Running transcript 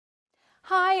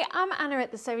Hi, I'm Anna at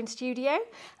the Sewing Studio,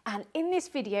 and in this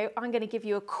video I'm going to give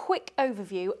you a quick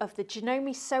overview of the Janome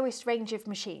Sewist range of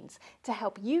machines to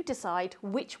help you decide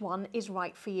which one is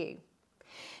right for you.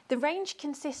 The range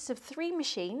consists of 3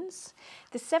 machines: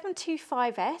 the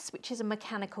 725S, which is a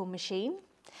mechanical machine,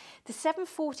 the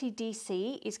 740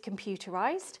 DC is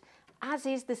computerised, as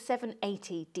is the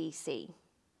 780 DC.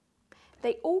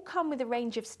 They all come with a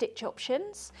range of stitch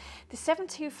options. The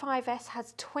 725S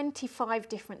has 25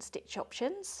 different stitch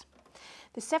options.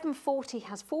 The 740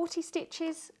 has 40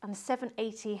 stitches and the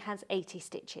 780 has 80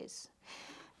 stitches.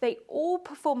 They all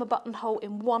perform a buttonhole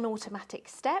in one automatic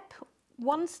step,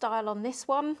 1 style on this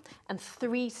one and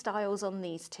 3 styles on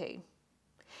these 2.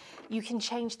 You can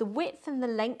change the width and the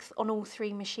length on all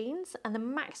 3 machines, and the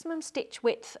maximum stitch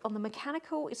width on the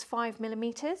mechanical is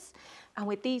 5mm, and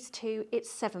with these 2 it's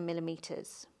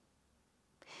 7mm.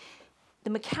 The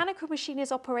mechanical machine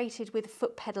is operated with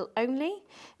foot pedal only.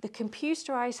 The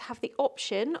computerised have the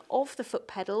option of the foot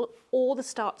pedal or the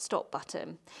start-stop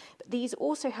button, but these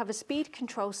also have a speed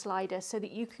control slider so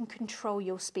that you can control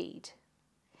your speed.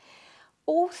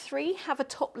 All 3 have a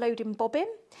top-loading bobbin.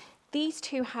 These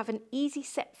 2 have an easy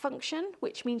set function,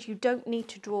 which means you don't need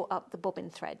to draw up the bobbin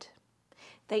thread.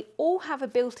 They all have a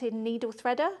built-in needle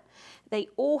threader. They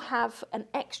all have an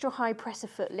extra high presser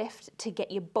foot lift to get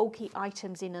your bulky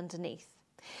items in underneath.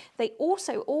 They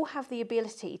also all have the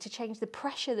ability to change the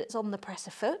pressure that's on the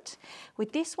presser foot.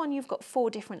 With this one you've got 4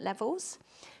 different levels,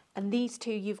 and these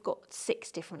 2 you've got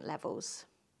 6 different levels.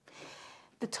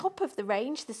 The top of the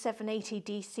range, the 780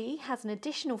 DC, has an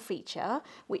additional feature,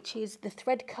 which is the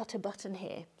thread cutter button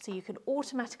here, so you can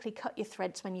automatically cut your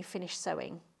threads when you finish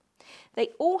sewing. They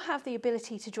all have the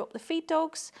ability to drop the feed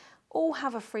dogs, all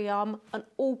have a free arm, and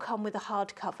all come with a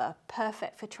hard cover,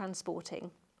 perfect for transporting.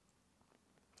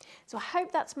 So I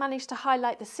hope that's managed to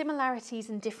highlight the similarities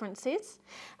and differences,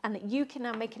 and that you can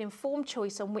now make an informed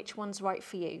choice on which one's right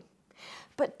for you.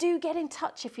 But do get in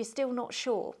touch if you're still not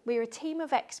sure. We're a team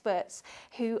of experts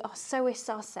who are sewists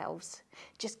ourselves.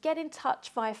 Just get in touch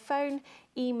via phone,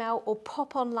 email, or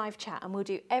pop on live chat, and we'll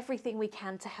do everything we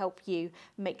can to help you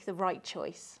make the right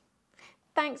choice.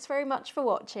 Thanks very much for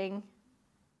watching.